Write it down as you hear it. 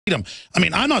them. I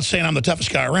mean, I'm not saying I'm the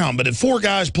toughest guy around, but if 4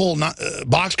 guys pull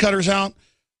box cutters out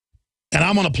and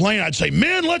I'm on a plane, I'd say,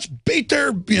 men, let's beat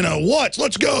their, what's,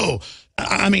 let's go.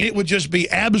 I mean, it would just be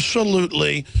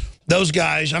absolutely those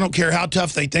guys. I don't care how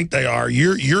tough they think they are.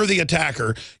 You're the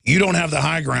attacker. You don't have the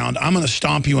high ground. I'm going to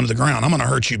stomp you into the ground. I'm going to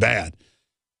hurt you bad.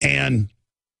 And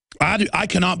I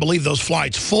cannot believe those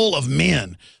flights full of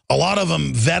men, a lot of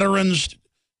them veterans,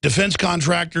 defense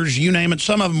contractors, you name it.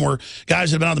 Some of them were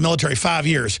guys that have been out of the military 5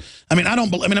 years. I mean,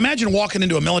 imagine walking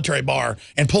into a military bar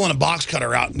and pulling a box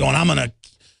cutter out and going, I'm going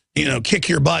to, kick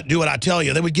your butt, do what I tell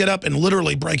you. They would get up and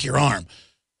literally break your arm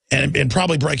and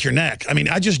probably break your neck. I mean,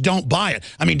 I just don't buy it.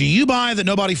 I mean, do you buy that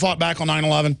nobody fought back on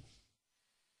 9/11?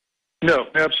 No,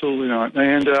 absolutely not.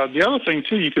 And the other thing,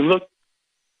 too, you can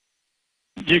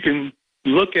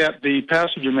look at the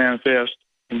passenger manifest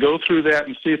and go through that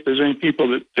and see if there's any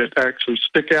people that actually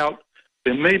stick out.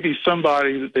 There may be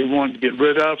somebody that they wanted to get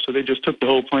rid of, so they just took the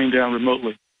whole plane down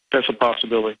remotely. That's a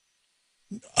possibility.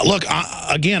 Look,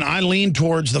 again, I lean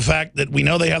towards the fact that we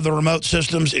know they have the remote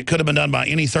systems. It could have been done by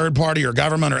any third party or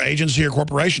government or agency or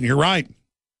corporation. You're right.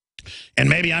 And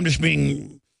maybe I'm just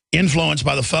being influenced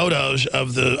by the photos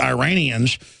of the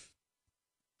Iranians.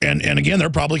 And again, they're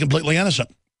probably completely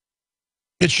innocent.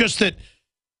 It's just that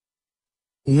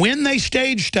when they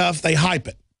stage stuff, they hype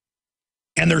it.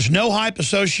 And there's no hype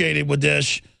associated with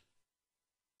this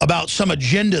about some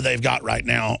agenda they've got right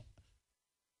now.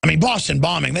 I mean, Boston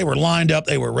bombing, they were lined up,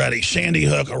 they were ready. Sandy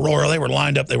Hook, Aurora, they were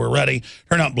lined up, they were ready.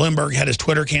 Turned out Bloomberg had his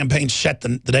Twitter campaign set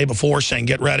the day before saying,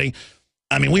 get ready.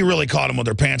 I mean, we really caught them with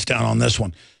their pants down on this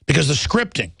one. Because the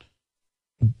scripting,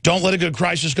 don't let a good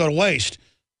crisis go to waste.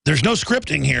 There's no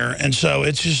scripting here, and so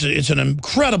it's an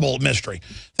incredible mystery.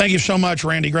 Thank you so much,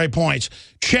 Randy. Great points.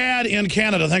 Chad in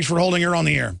Canada, thanks for holding her on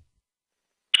the air.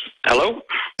 Hello?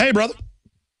 Hey, brother.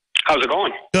 How's it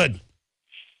going? Good.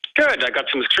 Good. I got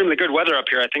some extremely good weather up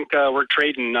here. I think we're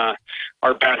trading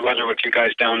our bad weather with you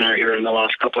guys down there here in the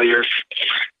last couple of years.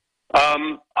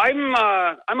 I'm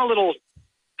a little...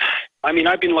 I mean,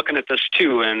 I've been looking at this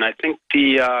too, and I think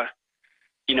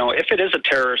if it is a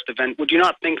terrorist event, would you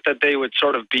not think that they would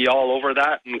sort of be all over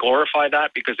that and glorify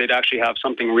that because they'd actually have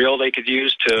something real they could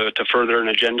use to further an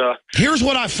agenda? Here's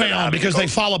what I found, because they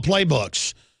follow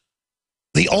playbooks.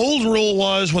 The old rule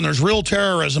was when there's real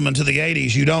terrorism into the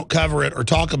 80s, you don't cover it or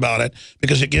talk about it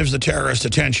because it gives the terrorist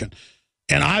attention.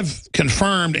 And I've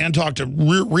confirmed and talked to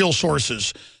real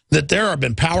sources that there have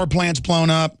been power plants blown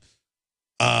up,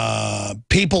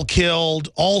 people killed,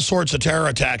 all sorts of terror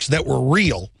attacks that were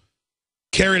real,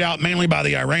 carried out mainly by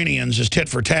the Iranians as tit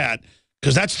for tat,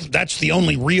 because that's the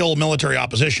only real military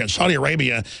opposition. Saudi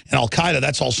Arabia and Al-Qaeda,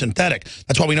 that's all synthetic.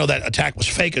 That's why we know that attack was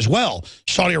fake as well.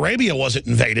 Saudi Arabia wasn't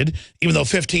invaded, even though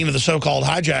 15 of the so-called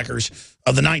hijackers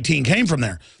of the 19 came from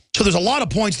there. So there's a lot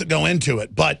of points that go into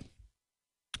it. But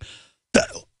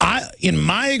in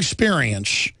my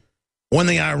experience, when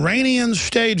the Iranians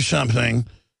stage something,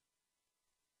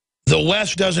 the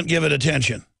West doesn't give it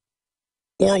attention.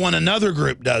 Or when another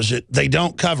group does it, they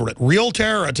don't cover it. Real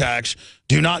terror attacks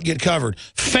do not get covered.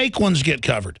 Fake ones get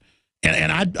covered.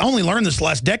 And I only learned this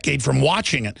last decade from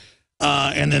watching it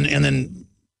and then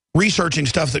researching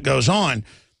stuff that goes on.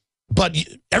 But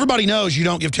everybody knows you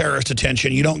don't give terrorists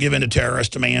attention. You don't give in to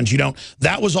terrorist demands. You don't.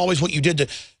 That was always what you did to,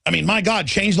 I mean, my God,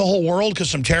 change the whole world because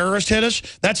some terrorist hit us?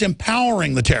 That's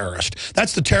empowering the terrorist.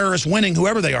 That's the terrorist winning,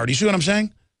 whoever they are. Do you see what I'm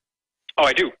saying? Oh,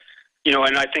 I do.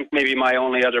 And I think maybe my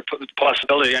only other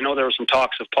possibility, I know there were some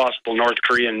talks of possible North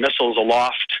Korean missiles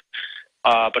aloft,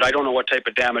 but I don't know what type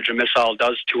of damage a missile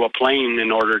does to a plane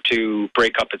in order to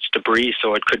break up its debris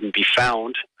so it couldn't be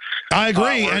found. I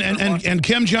agree, and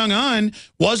Kim Jong-un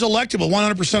was elected with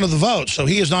 100% of the votes, so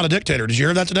he is not a dictator. Did you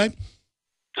hear that today?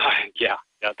 Yeah,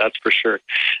 that's for sure.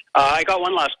 I got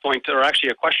one last point, or actually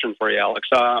a question for you, Alex.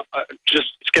 Just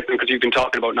skipping because you've been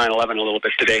talking about 9/11 a little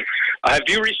bit today. Have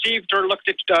you received or looked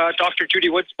at Dr. Judy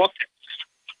Wood's book,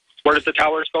 Where Does the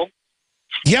Towers Go?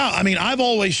 Yeah, I mean, I've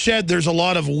always said there's a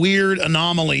lot of weird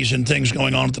anomalies and things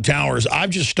going on at the towers.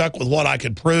 I've just stuck with what I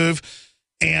could prove,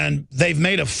 and they've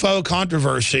made a faux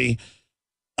controversy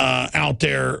out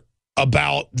there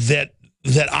about that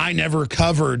I never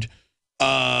covered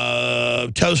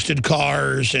toasted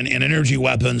cars and energy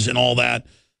weapons and all that.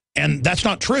 And that's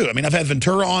not true. I mean, I've had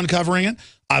Ventura on covering it.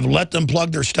 I've let them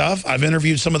plug their stuff. I've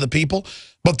interviewed some of the people.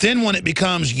 But then when it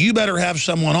becomes, you better have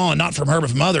someone on, not from her,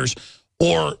 but from others,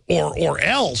 or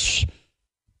else.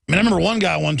 I mean, I remember one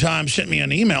guy one time sent me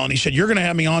an email, and he said, you're going to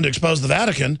have me on to expose the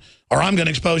Vatican, or I'm going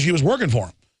to expose you as working for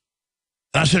him.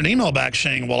 And I sent an email back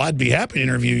saying, well, I'd be happy to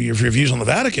interview you for your views on the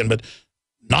Vatican, but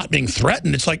not being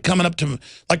threatened. It's like coming up to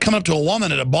a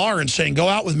woman at a bar and saying, go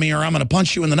out with me or I'm going to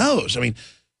punch you in the nose. I mean,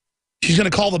 she's going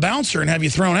to call the bouncer and have you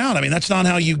thrown out. I mean, that's not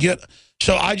how you get.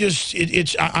 So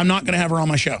I'm not going to have her on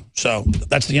my show. So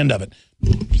that's the end of it.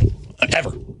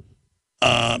 Ever.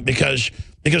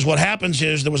 Because what happens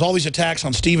is there was all these attacks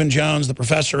on Stephen Jones, the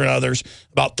professor, and others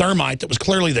about thermite that was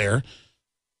clearly there.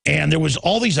 And there was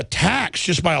all these attacks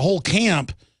just by a whole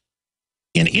camp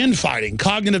in infighting,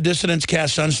 cognitive dissonance,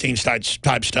 Cass Sunstein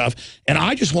type stuff. And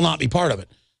I just will not be part of it.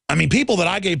 I mean, people that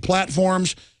I gave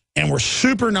platforms and were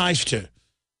super nice to,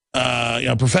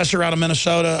 professor out of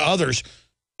Minnesota, others,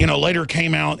 later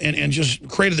came out and just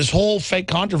created this whole fake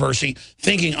controversy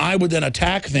thinking I would then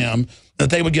attack them, that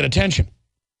they would get attention.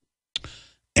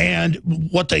 And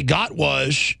what they got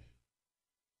was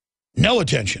no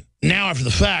attention. Now, after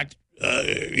the fact,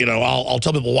 I'll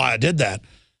tell people why I did that.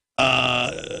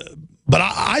 But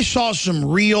I saw some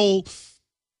real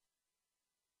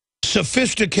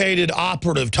sophisticated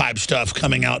operative type stuff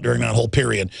coming out during that whole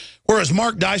period. Whereas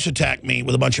Mark Dice attacked me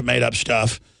with a bunch of made up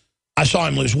stuff. I saw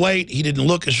him lose weight. He didn't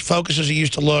look as focused as he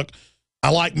used to look. I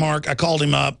like Mark. I called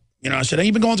him up. I said, hey,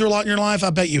 you been going through a lot in your life?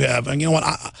 I bet you have. And you know what?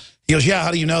 He goes, yeah,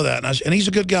 how do you know that? And he's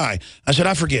a good guy. I said,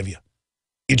 I forgive you.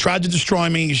 You tried to destroy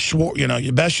me. You swore,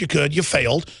 the best you could. You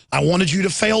failed. I wanted you to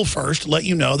fail first to let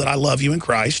you know that I love you in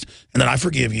Christ and that I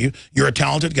forgive you. You're a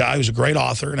talented guy who's a great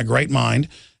author and a great mind.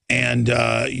 And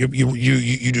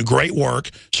you do great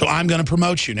work. So I'm going to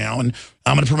promote you now. And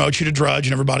I'm going to promote you to Drudge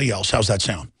and everybody else. How's that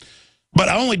sound? But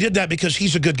I only did that because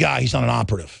he's a good guy. He's not an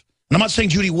operative. And I'm not saying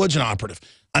Judy Wood's an operative.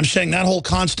 I'm saying that whole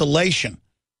constellation.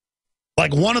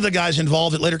 Like one of the guys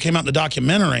involved that later came out in the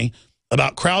documentary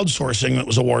about crowdsourcing that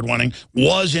was award-winning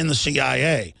was in the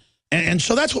CIA. And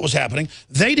so that's what was happening.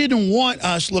 They didn't want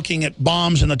us looking at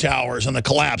bombs in the towers and the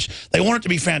collapse. They want it to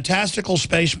be fantastical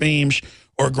space beams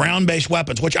or ground-based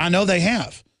weapons, which I know they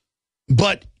have.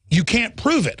 But you can't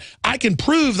prove it. I can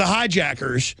prove the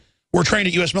hijackers were trained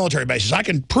at U.S. military bases. I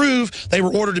can prove they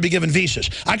were ordered to be given visas.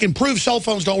 I can prove cell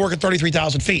phones don't work at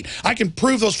 33,000 feet. I can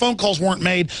prove those phone calls weren't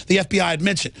made. The FBI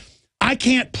admits it. I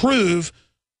can't prove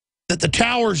that the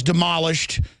towers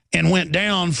demolished and went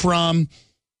down from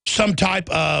some type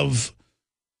of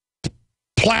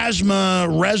plasma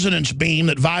resonance beam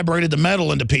that vibrated the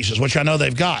metal into pieces, which I know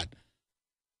they've got.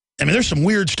 I mean, there's some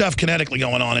weird stuff kinetically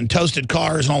going on in toasted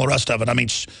cars and all the rest of it. I mean,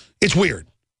 it's weird.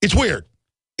 It's weird.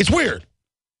 It's weird.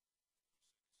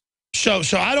 So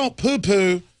I don't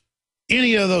poo-poo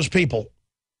any of those people.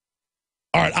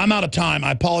 All right, I'm out of time.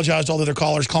 I apologize to all the other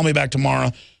callers. Call me back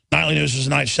tomorrow. Nightly News is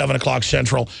tonight, 7 o'clock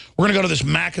Central. We're going to go to this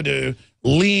McAdoo,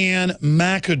 Leanne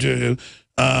McAdoo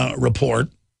report.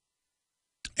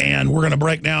 And we're going to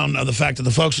break down the fact that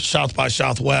the folks at South by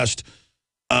Southwest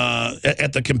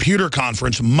at the computer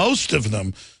conference, most of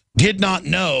them did not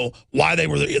know why they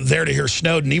were there to hear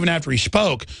Snowden. Even after he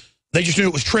spoke, they just knew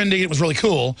it was trendy. It was really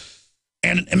cool.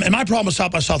 And my problem with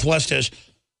South by Southwest is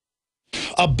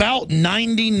about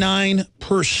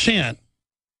 99%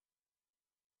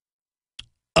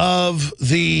 of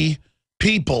the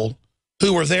people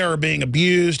who are there are being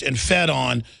abused and fed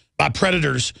on by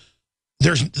predators.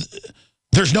 There's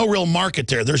no real market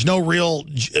there. There's no real...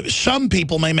 Some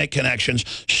people may make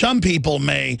connections. Some people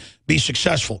may be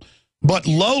successful. But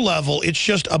low level, it's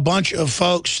just a bunch of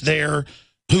folks there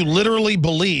who literally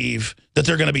believe that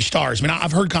they're going to be stars. I mean,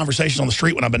 I've heard conversations on the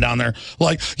street when I've been down there,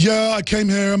 like, yeah, I came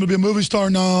here, I'm going to be a movie star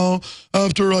now.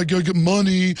 After I get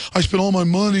money, I spend all my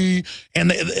money.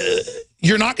 And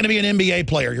you're not going to be an NBA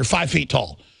player. You're 5 feet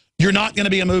tall. You're not going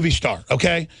to be a movie star,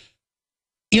 okay?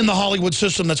 In the Hollywood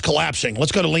system that's collapsing.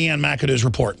 Let's go to Leanne McAdoo's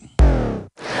report.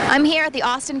 I'm here at the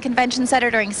Austin Convention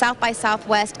Center during South by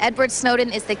Southwest. Edward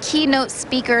Snowden is the keynote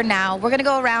speaker now. We're going to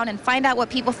go around and find out what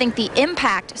people think the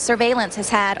impact surveillance has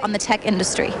had on the tech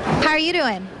industry. How are you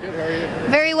doing? Good, how are you?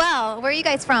 Very well. Where are you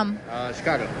guys from?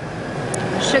 Chicago.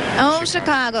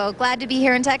 Chicago. Glad to be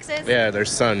here in Texas? Yeah,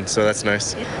 there's sun, so that's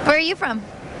nice. Where are you from?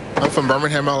 I'm from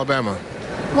Birmingham, Alabama.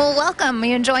 Well, welcome. Are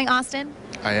you enjoying Austin?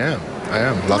 I am.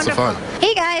 Lots of fun.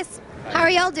 Hey, guys. How are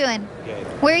y'all doing? Good.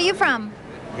 Where are you from?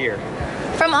 Here.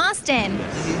 From Austin.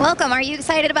 Welcome. Are you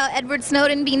excited about Edward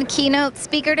Snowden being the keynote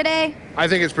speaker today? I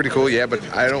think it's pretty cool, yeah, but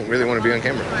I don't really want to be on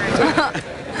camera. So.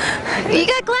 You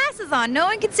got glasses on. No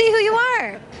one can see who you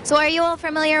are. So are you all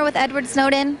familiar with Edward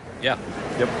Snowden? Yeah.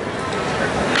 Yep.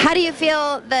 How do you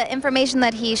feel the information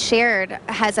that he shared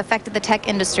has affected the tech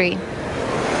industry?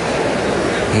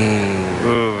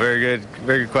 Ooh, very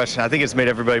good question. I think it's made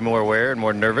everybody more aware and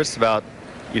more nervous about,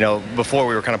 before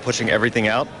we were kind of pushing everything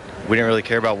out. We didn't really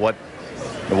care about what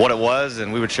it was,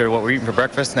 and we would share what we're eating for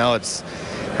breakfast. Now it's,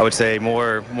 I would say,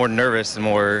 more nervous and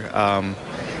more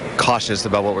cautious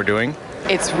about what we're doing.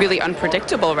 it's really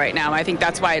unpredictable right now. I think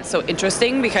that's why it's so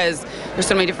interesting, because there's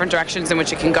so many different directions in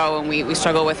which it can go, and we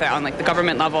struggle with it on like the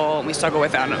government level, and we struggle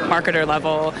with it on a marketer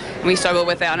level, and we struggle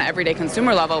with it on an everyday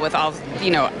consumer level with all,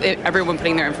 everyone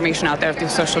putting their information out there through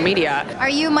social media. Are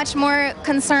you much more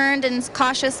concerned and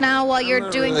cautious now while you're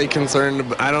doing? I'm not really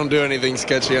concerned. I don't do anything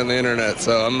sketchy on the internet,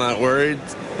 so I'm not worried.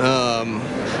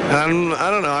 I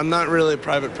don't know. I'm not really a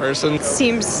private person. It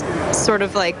seems sort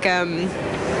of like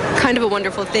kind of a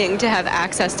wonderful thing to have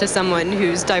access to someone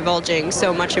who's divulging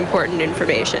so much important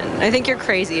information. I think you're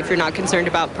crazy if you're not concerned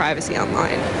about privacy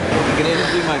online. You can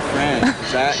interview my friend.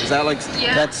 Is that like,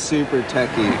 that's super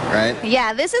techie, right?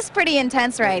 Yeah, this is pretty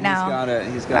intense right now.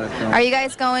 He's got a film. Are you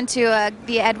guys going to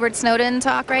the Edward Snowden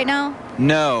talk right now?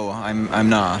 No, I'm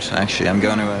not, actually. I'm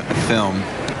going to a film.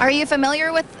 Are you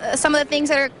familiar with some of the things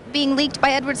that are being leaked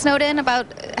by Edward Snowden about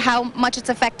how much it's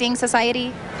affecting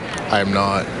society? I'm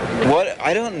not. What?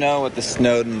 I don't know what the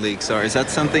Snowden leaks are. Is that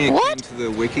something that came to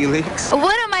the WikiLeaks?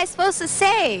 What am I supposed to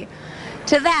say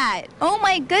to that? Oh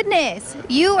my goodness.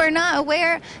 You are not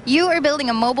aware. You are building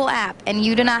a mobile app and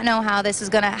you do not know how this is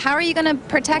going to, how are you going to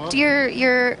protect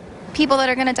your people that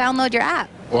are going to download your app?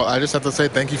 Well, I just have to say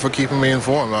thank you for keeping me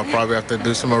informed. I'll probably have to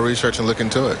do some more research and look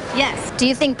into it. Yes. Do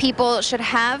you think people should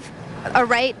have a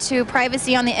right to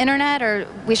privacy on the internet, or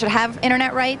we should have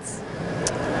internet rights?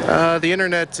 The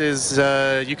internet is,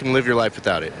 you can live your life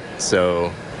without it.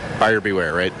 So buyer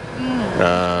beware, right?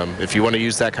 If you want to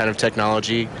use that kind of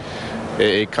technology,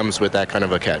 it comes with that kind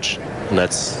of a catch. And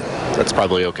that's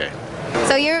probably okay.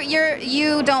 So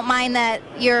you don't mind that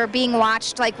you're being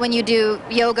watched, like when you do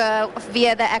yoga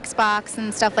via the Xbox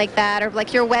and stuff like that, or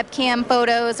like your webcam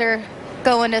photos are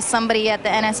going to somebody at the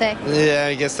NSA? Yeah,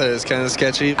 I guess that is kind of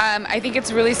sketchy. I think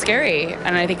it's really scary,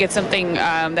 and I think it's something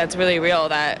that's really real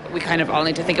that we kind of all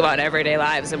need to think about in everyday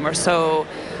lives, and we're so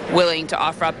willing to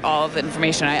offer up all of the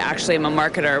information. I actually am a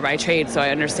marketer by trade, so I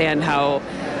understand how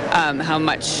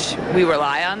much we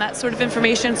rely on that sort of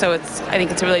information, so I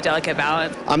think it's a really delicate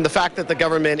balance. The fact that the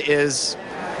government is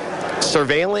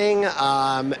surveilling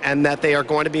and that they are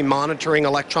going to be monitoring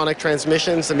electronic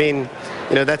transmissions, I mean,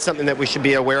 that's something that we should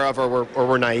be aware of, or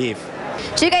we're naive.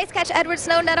 Did you guys catch Edward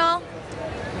Snowden at all?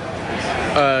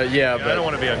 Yeah, but I don't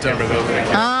want to be on camera though.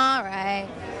 All right.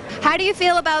 How do you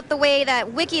feel about the way that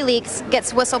WikiLeaks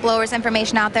gets whistleblowers'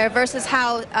 information out there versus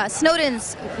how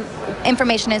Snowden's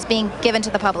information is being given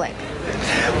to the public?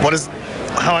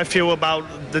 How I feel about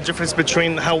the difference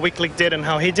between how WikiLeaks did and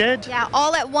how he did? Yeah,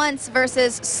 all at once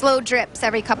versus slow drips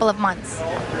every couple of months.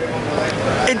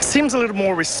 It seems a little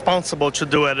more responsible to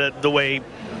do it the way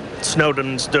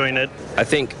Snowden's doing it. I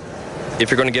think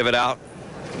if you're going to give it out,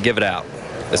 give it out.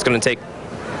 It's going to take,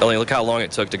 look how long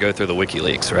it took to go through the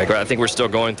WikiLeaks, right? I think we're still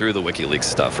going through the WikiLeaks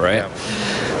stuff, right?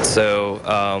 Yeah.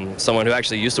 So someone who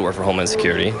actually used to work for Homeland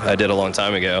Security, I did a long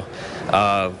time ago,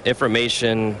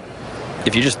 information,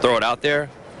 if you just throw it out there,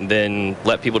 then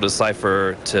let people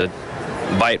decipher to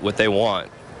bite what they want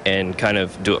and kind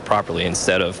of do it properly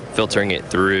instead of filtering it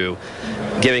through,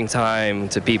 giving time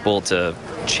to people to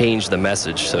change the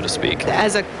message, so to speak.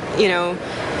 As a,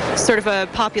 sort of a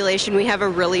population, we have a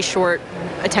really short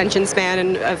attention span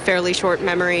and a fairly short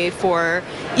memory for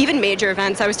even major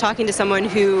events. I was talking to someone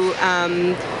who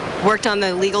worked on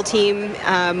the legal team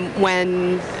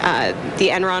when the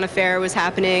Enron affair was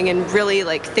happening, and really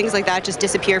things like that just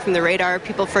disappear from the radar.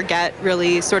 People forget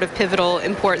really sort of pivotal,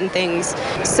 important things.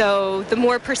 So the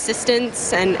more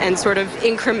persistence and sort of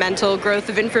incremental growth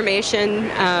of information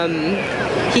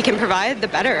he can provide, the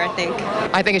better, I think.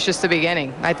 I think it's just the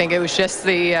beginning. I think it was just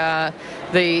the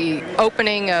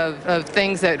opening of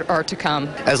things that are to come.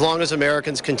 As long as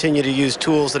Americans continue to use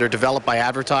tools that are developed by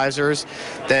advertisers,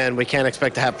 then we can't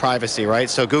expect to have privacy, right?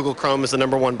 So Google Chrome is the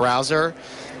 #1 browser.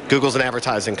 Google's an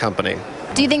advertising company.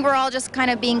 Do you think we're all just kind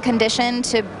of being conditioned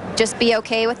to just be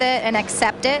okay with it and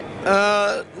accept it?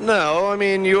 No, I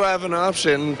mean, you have an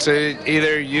option to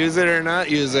either use it or not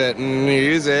use it, and you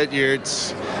use it,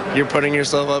 you're putting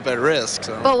yourself up at risk.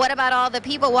 So. But what about all the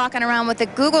people walking around with the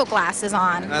Google glasses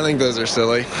on? I think those are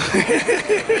silly.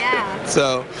 Yeah.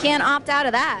 So. Can't opt out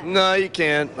of that. No, you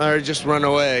can't, or just run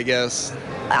away, I guess.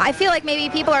 I feel like maybe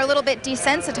people are a little bit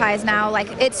desensitized now.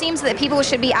 Like, it seems that people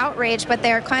should be outraged, but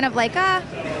they're kind of like,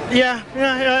 Yeah,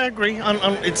 I agree.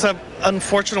 It's a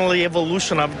unfortunately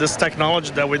evolution of this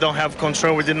technology that we don't have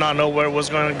control. We did not know where it was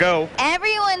going to go.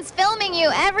 Everyone's filming you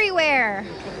everywhere.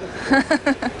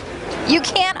 You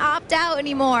can't opt out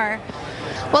anymore.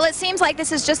 Well, it seems like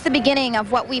this is just the beginning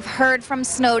of what we've heard from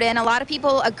Snowden. A lot of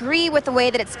people agree with the way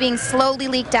that it's being slowly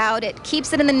leaked out. It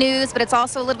keeps it in the news, but it's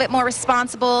also a little bit more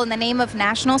responsible in the name of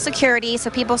national security, so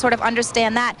people sort of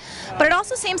understand that. But it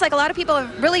also seems like a lot of people are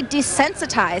really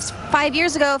desensitized. 5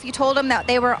 years ago, if you told them that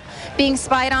they were being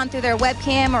spied on through their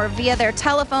webcam or via their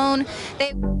telephone,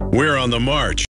 We're on the march.